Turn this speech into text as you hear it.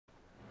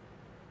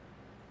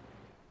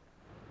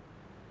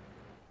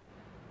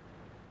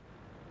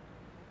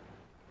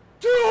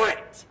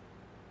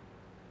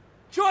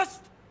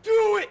Just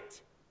do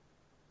it!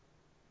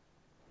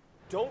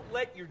 Don't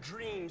let your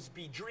dreams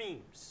be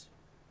dreams.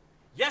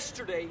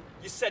 Yesterday,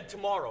 you said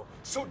tomorrow,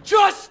 so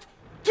just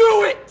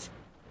do it!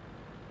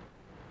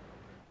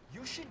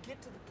 You should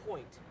get to the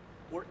point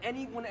where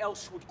anyone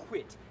else would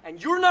quit,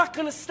 and you're not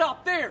gonna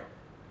stop there.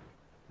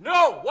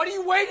 No, what are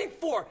you waiting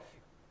for?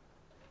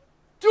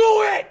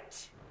 Do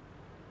it!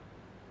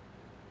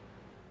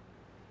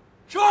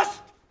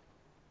 Just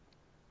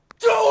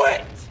do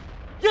it!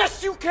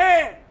 Yes, you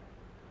can!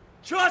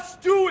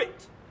 Just do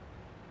it!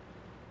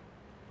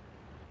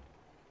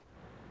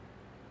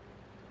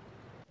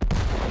 We're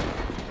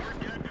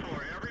done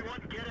for.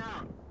 Everyone get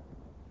out.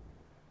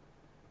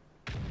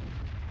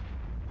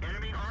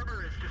 Enemy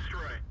armor is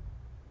destroyed.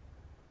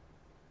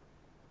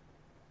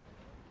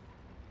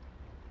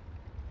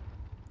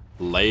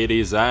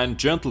 Ladies and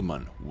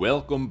gentlemen,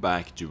 welcome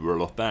back to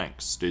World of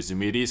Tanks. This is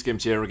me,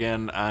 DezRNG here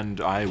again,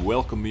 and I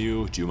welcome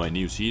you to my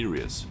new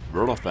series,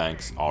 World of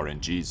Tanks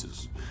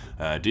RNGesus.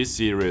 This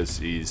series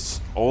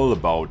is all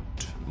about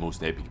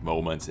most epic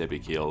moments,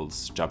 epic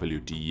kills,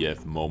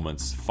 WTF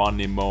moments,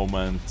 funny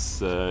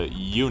moments,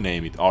 you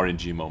name it,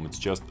 RNG moments,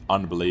 just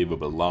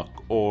unbelievable luck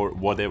or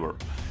whatever.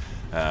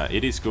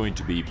 It is going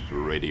to be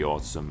pretty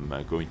awesome.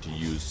 Going to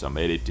use some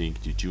editing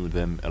to tune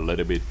them a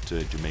little bit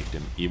to make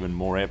them even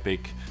more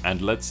epic. And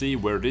let's see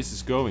where this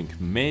is going.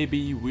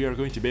 Maybe we are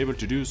going to be able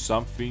to do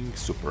something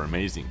super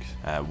amazing.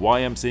 Why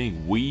I'm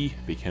saying we?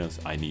 Because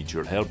I need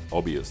your help,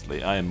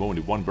 obviously. I am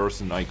only one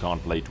person, I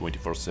can't play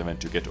 24/7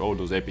 to get all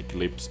those epic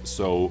clips,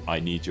 so I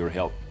need your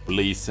help.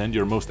 Please send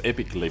your most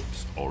epic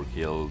clips or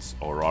kills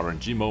or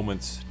RNG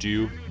moments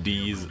to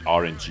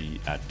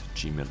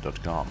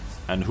DezRNG@gmail.com.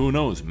 And who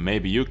knows,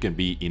 maybe you can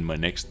be in my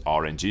next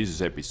RNGesus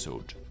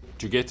episode.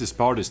 To get this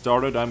party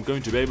started, I'm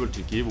going to be able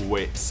to give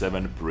away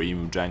 7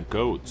 premium tank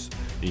codes,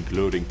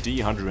 including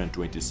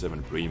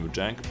T127 premium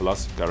tank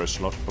plus garage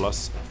slot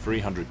plus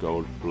 300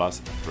 gold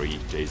plus 3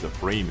 days of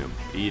premium.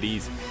 It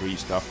is free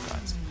stuff,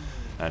 guys.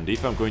 And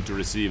if I'm going to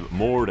receive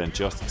more than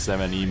just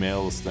 7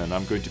 emails, then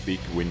I'm going to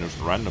pick winners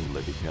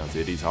randomly, because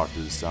it is hard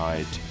to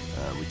decide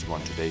which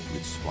one to take,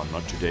 which one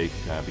not to take,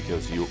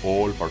 because you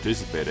all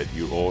participated,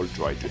 you all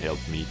tried to help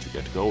me to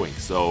get going.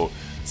 So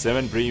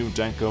 7 premium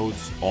tank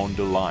codes on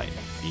the line.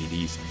 It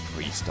is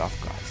free stuff,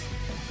 guys.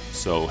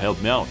 So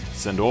help me out,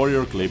 send all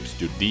your clips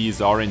to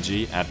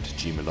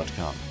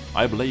DezRNG@gmail.com.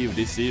 I believe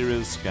this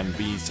series can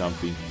be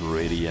something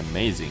pretty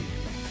amazing.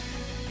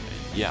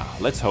 Yeah,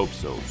 let's hope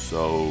so.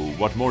 So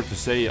what more to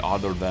say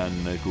other than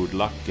good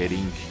luck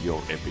getting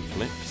your epic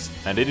clips.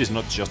 And it is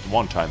not just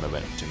one-time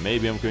event.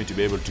 Maybe I'm going to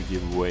be able to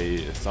give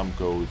away some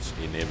codes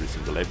in every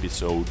single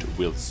episode.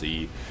 We'll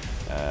see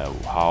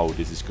how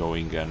this is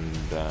going, and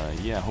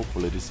yeah,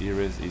 hopefully this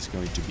series is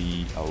going to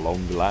be a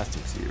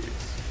long-lasting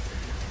series.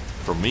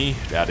 From me,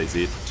 that is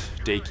it.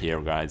 Take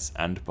care, guys,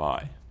 and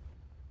bye.